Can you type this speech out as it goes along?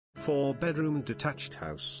4-bedroom detached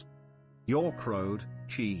house. York Road,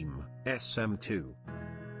 Cheam, SM2.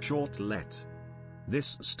 Short let.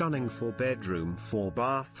 This stunning 4-bedroom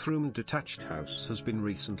 4-bathroom detached house has been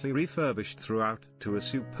recently refurbished throughout to a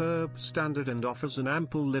superb standard and offers an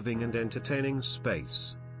ample living and entertaining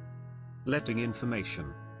space. Letting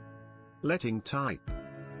information. Letting type.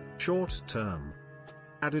 Short term.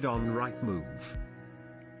 Added on Rightmove.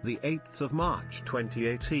 The 8th of March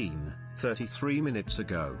 2018, 33 minutes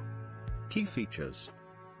ago. Key features.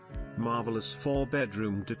 Marvelous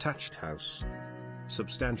 4-bedroom detached house.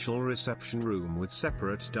 Substantial reception room with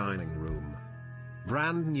separate dining room.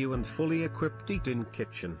 Brand new and fully equipped eat-in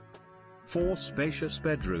kitchen. 4 spacious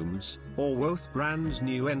bedrooms, or both brand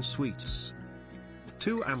new en suites.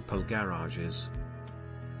 2 ample garages.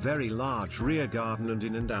 Very large rear garden and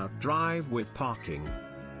in and out drive with parking.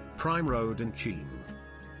 Prime road and Cheam.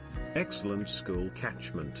 Excellent school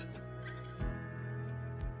catchment.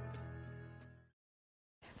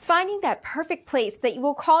 Finding that perfect place that you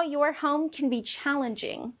will call your home can be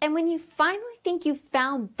challenging. And when you finally think you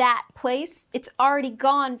found that place, it's already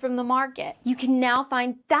gone from the market. You can now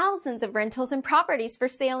find thousands of rentals and properties for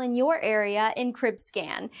sale in your area in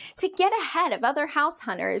CribScan. To get ahead of other house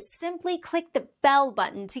hunters, simply click the bell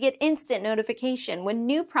button to get instant notification when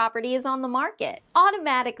new property is on the market.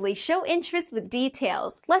 Automatically show interest with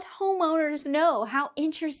details. Let homeowners know how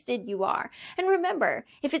interested you are. And remember,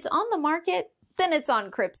 if it's on the market, then it's on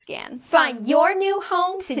CribScan. Find your new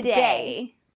home today.